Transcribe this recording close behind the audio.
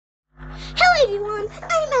everyone,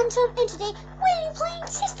 I'm Anton, and today we're playing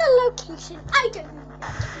Sister Location. I don't know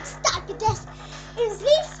what to start with this. It was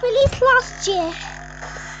released last year.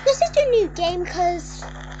 This is a new game because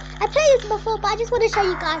I played this before, but I just want to show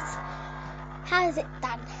you guys how is it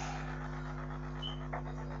done.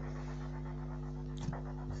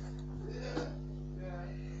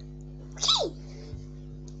 Okay.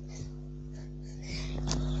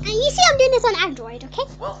 And you see I'm doing this on Android, okay?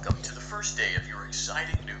 Welcome to the first day of your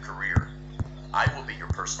exciting new career. I will be your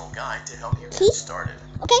personal guide to help you get started.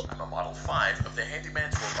 Okay. I'm a Model 5 of the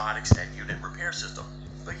Handyman's Robotics and Unit Repair System,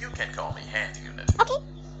 but you can call me Hand Unit. Okay.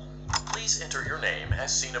 Please enter your name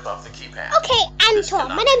as seen above the keypad. Okay,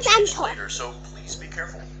 Anton. My name's Anton. Later, so please be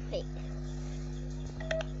careful. Wait.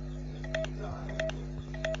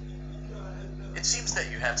 It seems that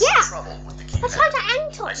you had some trouble with the keypad. Let's try to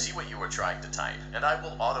Anton. I see what you were trying to type, and I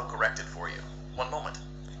will auto-correct it for you. One moment.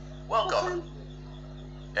 Welcome.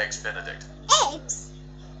 Eggs Benedict. Eggs?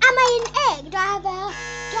 Am I an egg? Do I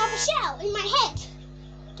have a shell in my head?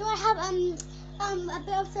 Do I have a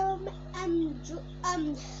bit of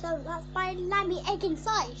so that's my lammy egg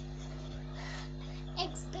inside?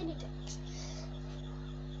 Eggs Benedict.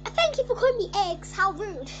 Thank you for calling me eggs. How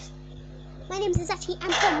rude. My name is actually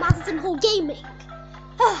Anton Masters in Hall Gaming.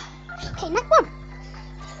 Okay, next one.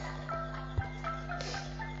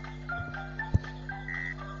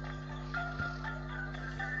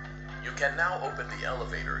 You can now open the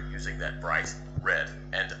elevator using that bright, red,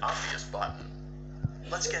 and obvious button.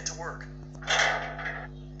 Let's get to work.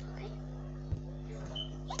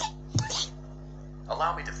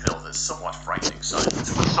 Allow me to fill this somewhat frightening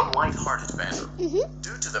silence with some light-hearted banter.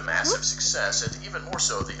 Due to the massive success, and even more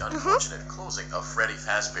so the unfortunate closing of Freddy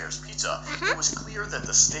Fazbear's Pizza, it was clear that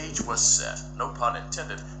the stage was set, no pun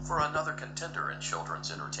intended, for another contender in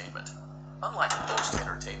children's entertainment. Unlike most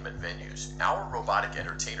entertainment venues, our robotic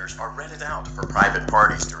entertainers are rented out for private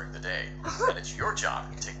parties during the day, and it's your job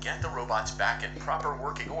to get the robots back in proper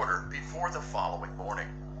working order before the following morning.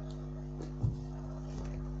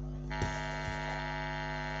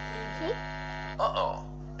 Uh-oh,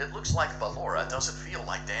 it looks like Ballora doesn't feel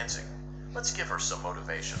like dancing. Let's give her some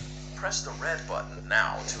motivation. Press the red button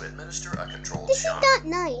now to administer a controlled shock. This is not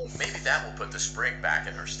nice. Maybe that will put the spring back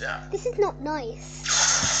in her step. This is not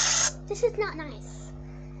nice. This is not nice.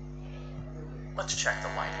 Let's check the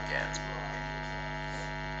light again.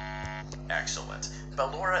 Excellent.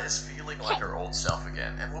 Ballora is feeling like her old self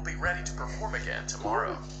again and will be ready to perform again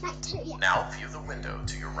tomorrow. Now view the window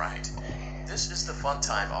to your right. This is the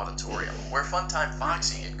Funtime Auditorium, where Funtime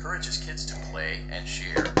Foxy encourages kids to play and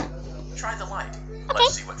share. Try the light.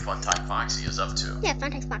 Let's see what Funtime Foxy is up to. Yeah,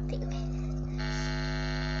 Funtime Foxy.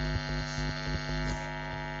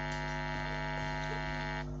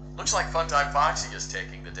 Looks like Funtime Foxy is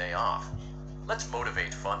taking the day off. Let's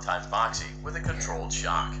motivate Funtime Foxy with a controlled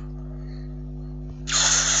shock.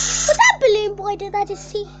 What's that balloon boy did I just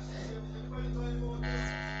see?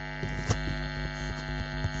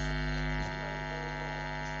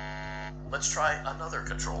 Let's try another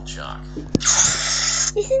controlled shock.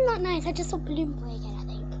 This is not nice. I just saw balloon boy again, I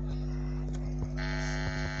think.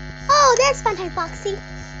 Oh, there's Funtime Foxy.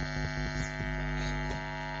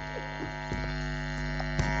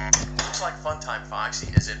 Looks like Funtime Foxy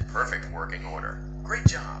is in perfect working order. Great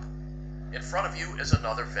job. In front of you is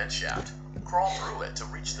another vent shaft. Crawl through it to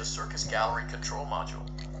reach the circus gallery control module.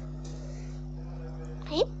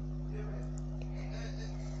 Okay.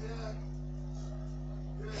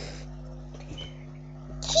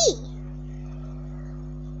 Key.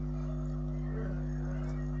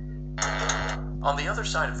 On the other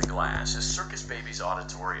side of the glass is Circus Baby's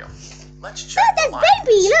auditorium. Let's check Oh, the that's light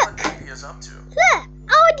Baby, and see look. what Baby is up to. Look,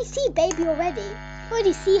 I already see Baby already. I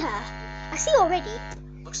already see her. I see already.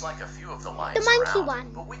 Looks like a few of the lights The monkey are out,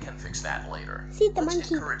 one. but we can fix that later. See the Let's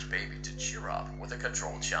monkey. encourage Baby to cheer up with a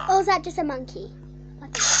controlled shock. Oh, is that just a monkey?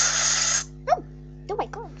 Oh, oh my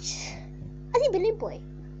gosh. I see balloon boy.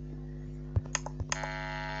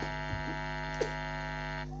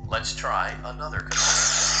 Let's try another controlled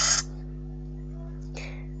shock.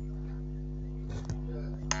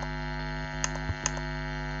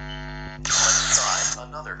 Let's try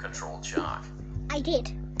another controlled shock. I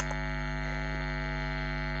did.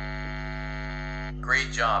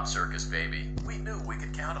 Great job, Circus Baby. We knew we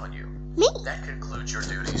could count on you. Me? That concludes your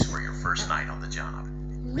duties for your first night on the job.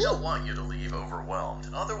 We Me? don't want you to leave overwhelmed.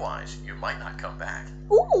 Otherwise, you might not come back.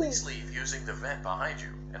 Ooh. Please leave using the vent behind you,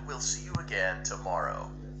 and we'll see you again tomorrow.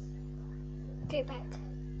 Go back.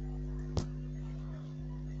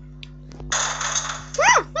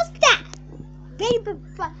 Ah, what's that? Baby.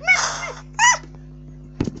 Ah!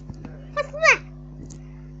 What's that?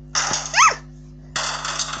 Ah!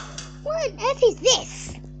 What? on earth is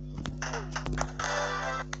this?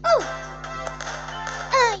 Oh.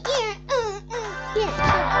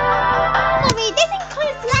 Yeah. Sorry, this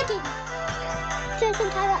includes lagging. Just in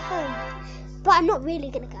time at home. But I'm not really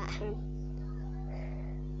gonna go at home.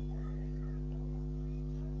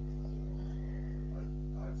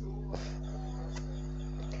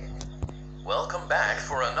 Welcome back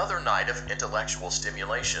for another night of intellectual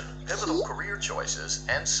stimulation, pivotal career choices,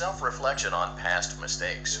 and self-reflection on past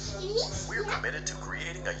mistakes. We're committed to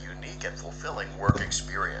creating a unique and fulfilling work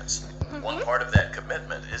experience. One part of that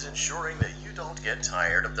commitment is ensuring that you don't get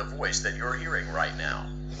tired of the voice that you're hearing right now.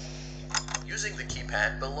 Using the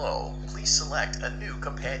keypad below, please select a new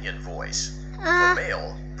companion voice. For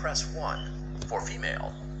male, press 1. For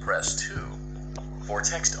female, press 2. For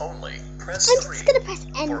text only, press 3. I'm just gonna press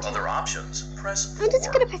enter. For other options, press 4. I'm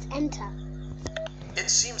just gonna press enter. It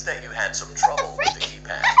seems that you had some trouble with the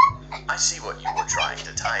keypad. I see what you were trying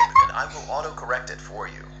to type, and I will auto-correct it for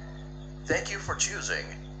you. Thank you for choosing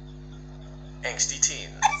Angsty Teen.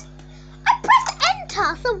 I pressed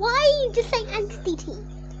enter, so why are you just saying angsty teen?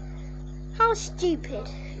 How stupid.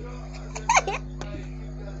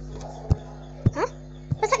 Huh?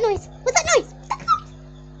 What's that noise? What's that noise?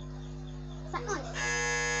 What's that noise?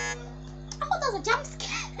 I thought that was a jump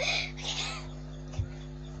scare.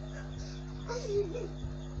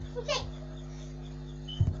 Okay.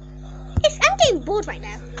 I'm getting bored right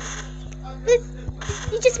now.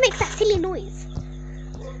 It just makes that silly noise.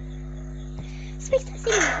 It makes that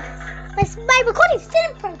silly noise. My recording is still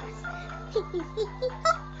in progress.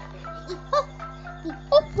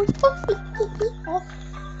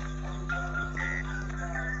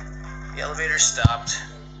 The elevator stopped.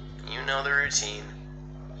 You know the routine.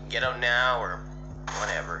 Get out now or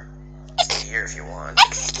whatever. Stay here if you want.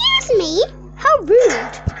 Excuse me? How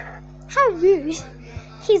rude. How rude.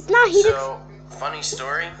 So, funny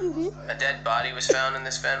story. Mm-hmm. A dead body was found in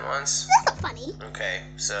this vent once. That's not funny. Okay,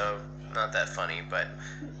 so not that funny, but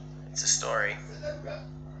it's a story.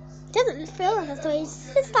 It doesn't feel like a story.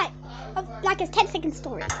 It's just like a 10-second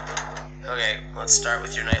story. Okay, let's start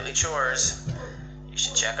with your nightly chores. You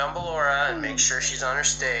should check on Ballora and make sure she's on her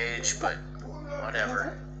stage, but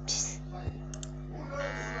whatever.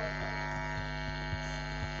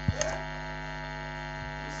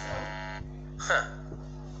 Huh.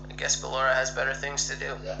 I guess Ballora has better things to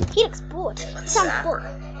do. He looks bored. Let's Sounds zap bored.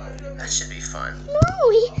 her. That should be fun. No,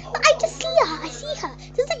 I just see her. I see her.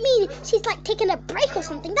 Doesn't mean she's like taking a break or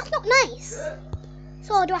something. That's not nice.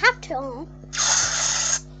 So do I have to? Oh.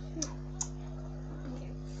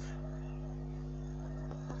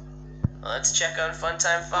 Let's check on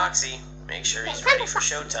Funtime Foxy. Make sure he's ready for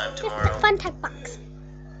showtime tomorrow. Funtime Fox.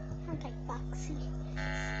 Funtime Foxy.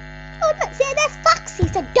 Oh, look, see, there's Foxy.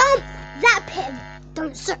 So don't zap him.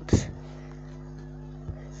 Don't zap.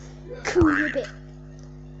 Cool bit.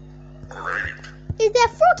 Is there a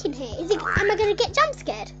fork in here? Am I gonna get jump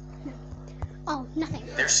scared? No. Oh, nothing.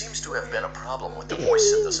 There seems to have been a problem with the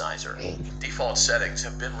voice synthesizer. Default settings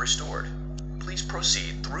have been restored. Please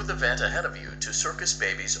proceed through the vent ahead of you to Circus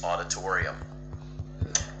Baby's auditorium.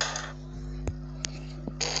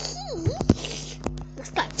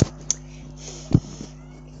 Let's go.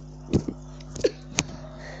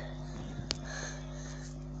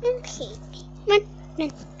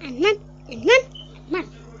 Okay. Run.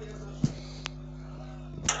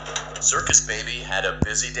 Circus Baby had a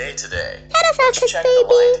busy day today. Hello, Let's Circus check Baby. the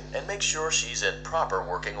light and make sure she's in proper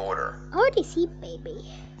working order. I already see Baby.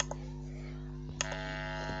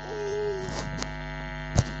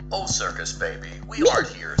 Oh, Circus Baby, we aren't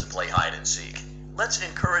here to play hide and seek. Let's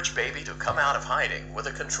encourage Baby to come out of hiding with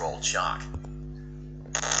a controlled shock.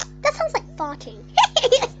 That sounds like farting.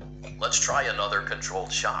 Let's try another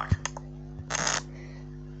controlled shock.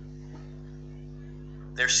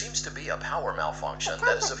 There seems to be a power malfunction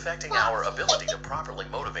that is affecting our ability to properly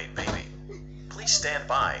motivate Baby. Please stand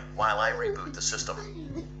by while I reboot the system.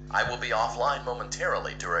 I will be offline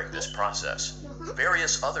momentarily during this process.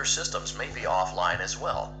 Various other systems may be offline as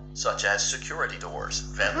well, such as security doors,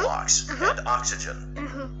 vent locks, and oxygen.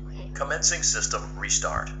 Okay. Commencing system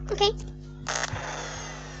restart. Okay.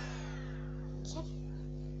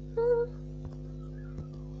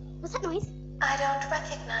 What's that noise? I don't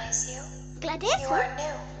recognize you. Gladiator? You are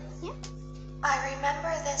new. Yeah. I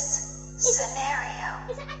remember this scenario.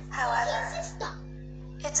 Is it actually However, your sister?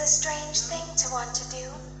 it's a strange thing to want to do,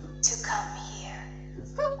 to come here.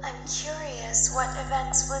 I'm curious what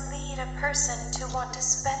events would lead a person to want to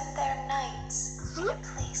spend their nights in a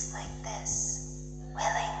place like this,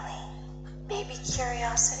 willingly. Maybe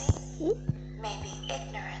curiosity, maybe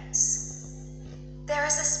ignorance. There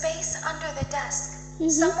is a space under the desk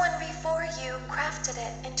Someone before you crafted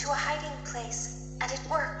it into a hiding place, and it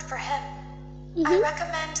worked for him. I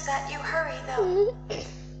recommend that you hurry, though.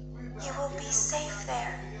 You will be safe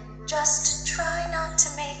there. Just try not to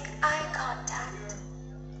make eye contact.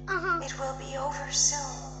 It will be over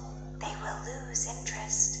soon. They will lose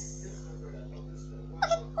interest.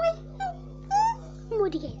 I'm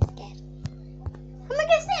already getting scared. I'm not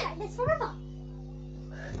gonna stay like this forever.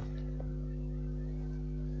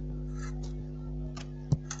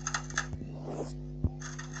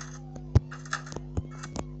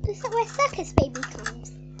 Is that where circus baby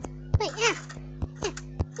comes? Wait, yeah.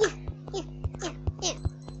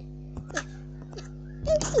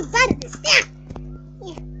 I'm so bad at this.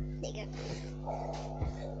 Yeah. There you go.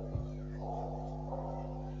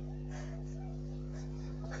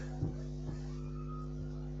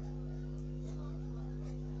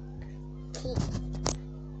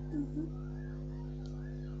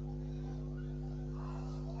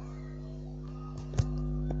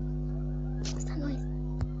 What's that noise?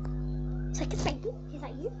 Circus baby? Is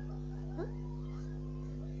that you? Huh?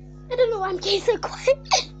 I don't know why I'm getting so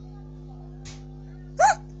quiet.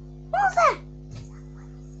 Huh? What was that?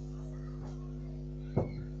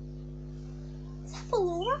 Is that for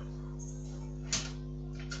Laura?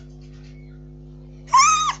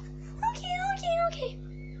 Ah! Okay.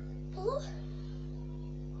 Oh.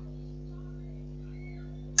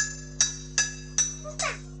 What's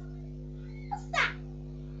that?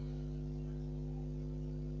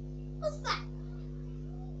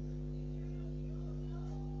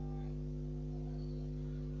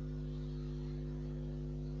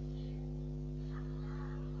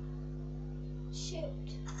 Shoot.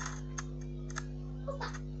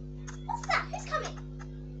 What's that? Who's coming?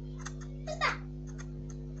 Who's that?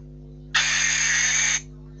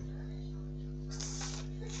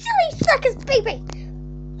 Silly circus baby.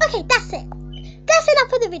 Okay, that's it. That's enough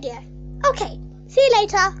for the video. Okay, see you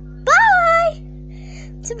later. Bye.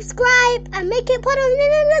 Subscribe and make it part of the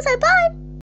video. So bye.